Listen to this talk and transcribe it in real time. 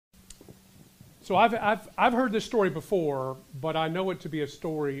So I've heard this story before, but I know it to be a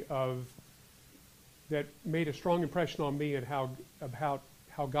story that made a strong impression on me and how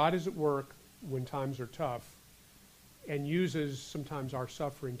God is at work when times are tough and uses sometimes our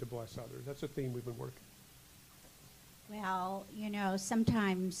suffering to bless others. That's a theme we've been working. Well,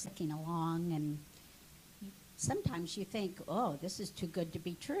 sometimes looking along and sometimes you think, oh, this is too good to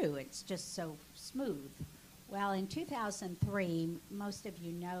be true. It's just so smooth. Well, in 2003, most of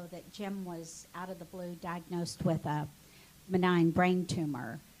you know that Jim was out of the blue diagnosed with a benign brain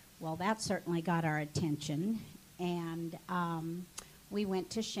tumor. Well, that certainly got our attention, and we went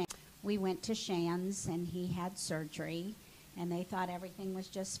to Shands, and he had surgery, and they thought everything was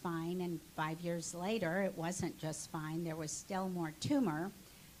just fine, and 5 years later, it wasn't just fine. There was still more tumor,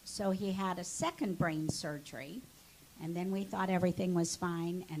 so he had a second brain surgery, and then we thought everything was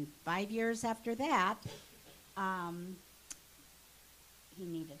fine, and 5 years after that, he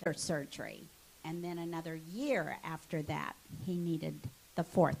needed her surgery. And then another year after that, he needed the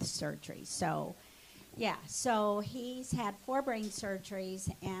fourth surgery. So, yeah, so he's had 4 brain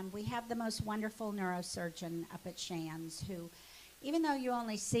surgeries, and we have the most wonderful neurosurgeon up at Shands who, even though you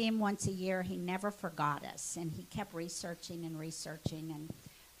only see him once a year, he never forgot us, and he kept researching, and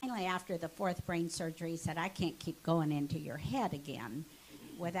finally after the 4th brain surgery, he said, I can't keep going into your head again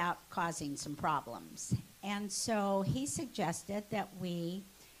without causing some problems. And so he suggested that we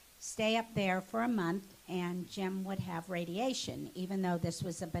stay up there for a month and Jim would have radiation, even though this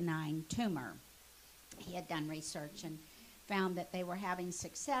was a benign tumor. He had done research and found that they were having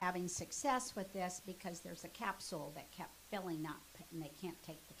success with this because there's a capsule that kept filling up and they can't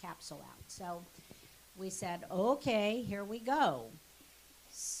take the capsule out. So we said, okay, here we go.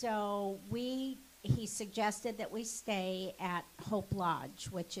 So he suggested that we stay at Hope Lodge,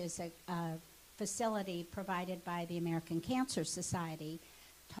 which is a facility provided by the American Cancer Society,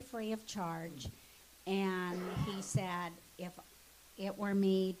 free of charge. And he said, if it were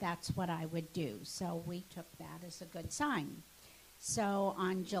me, that's what I would do. So we took that as a good sign. So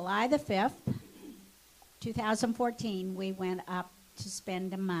on July the 5th, 2014, we went up to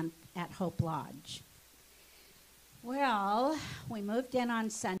spend a month at Hope Lodge. Well, we moved in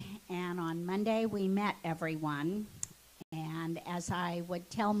on Sunday, and on Monday we met everyone. And as I would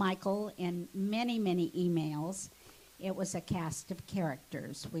tell Michael in many, many emails, it was a cast of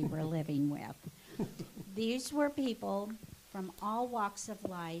characters we were living with. These were people from all walks of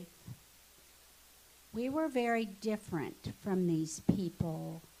life. We were very different from these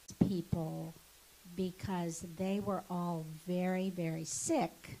people because they were all very, very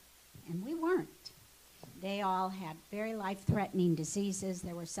sick, and we weren't. They all had very life-threatening diseases.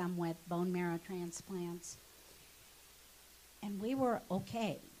 There were some with bone marrow transplants. And we were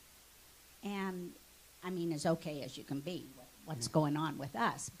okay. And, I mean, as okay as you can be with what's going on with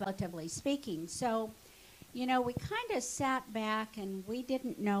us, relatively speaking. So, we kind of sat back and we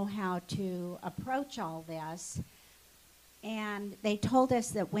didn't know how to approach all this. And they told us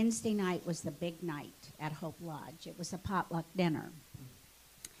that Wednesday night was the big night at Hope Lodge. It was a potluck dinner.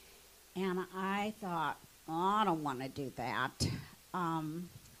 And I thought, I don't want to do that.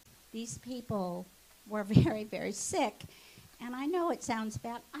 These people were very, very sick. And I know it sounds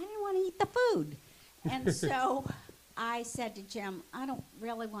bad. I didn't want to eat the food. And so I said to Jim, I don't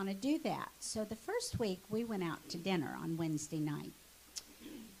really want to do that. So the first week, we went out to dinner on Wednesday night.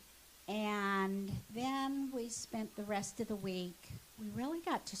 And then we spent the rest of the week, we really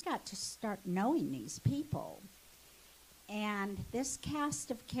got to start knowing these people. And this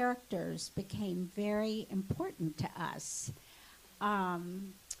cast of characters became very important to us.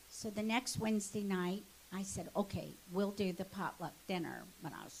 So the next Wednesday night, I said, okay, we'll do the potluck dinner.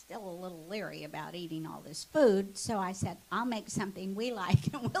 But I was still a little leery about eating all this food. So I said, I'll make something we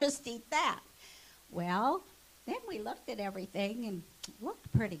like and we'll just eat that. Well, then we looked at everything and it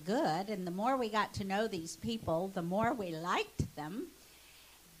looked pretty good. And the more we got to know these people, the more we liked them.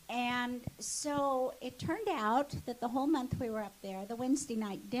 And so it turned out that the whole month we were up there, the Wednesday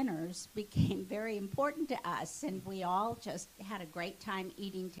night dinners became very important to us. And we all just had a great time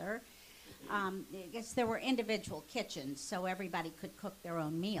eating together. I guess there were individual kitchens, so everybody could cook their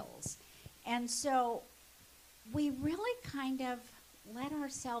own meals. And so we really kind of let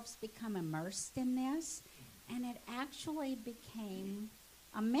ourselves become immersed in this, and it actually became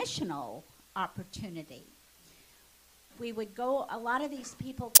a missional opportunity. We would go, a lot of these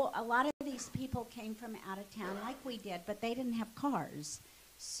people came from out of town like we did, but they didn't have cars.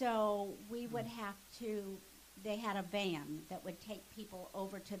 So we would have to, they had a van that would take people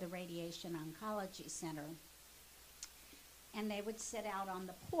over to the Radiation Oncology Center. And they would sit out on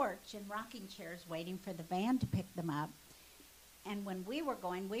the porch in rocking chairs waiting for the van to pick them up. And when we were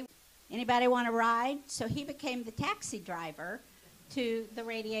going, Anybody want to ride? So he became the taxi driver to the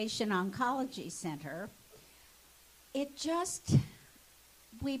Radiation Oncology Center. It just,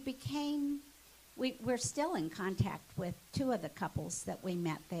 we're still in contact with two of the couples that we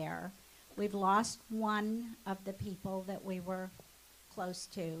met there. We've lost one of the people that we were close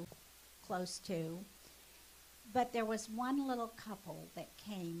to. But there was one little couple that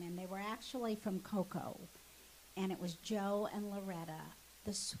came, and they were actually from Cocoa, and it was Joe and Loretta,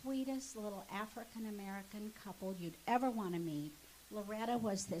 the sweetest little African-American couple you'd ever want to meet. Loretta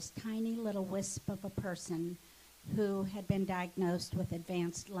was this tiny little wisp of a person who had been diagnosed with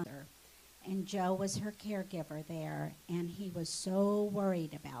advanced lung cancer, and Joe was her caregiver there, and he was so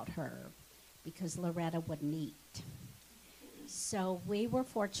worried about her because Loretta wouldn't eat. So we were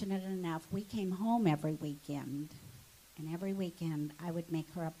fortunate enough, we came home every weekend, and every weekend I would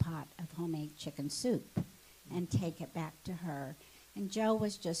make her a pot of homemade chicken soup and take it back to her. And Joe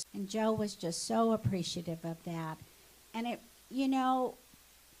was just so appreciative of that. And it, you know,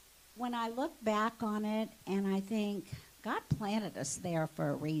 when I look back on it and I think God planted us there for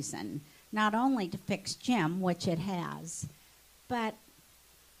a reason, not only to fix Jim, which it has, but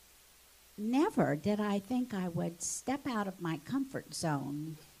never did I think I would step out of my comfort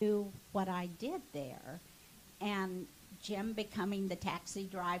zone, do what I did there, and Jim becoming the taxi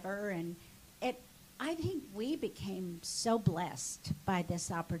driver, and I think we became so blessed by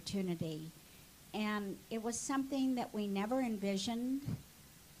this opportunity, and it was something that we never envisioned,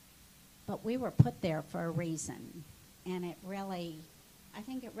 but we were put there for a reason, and it really, I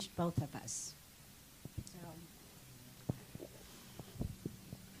think it reached both of us.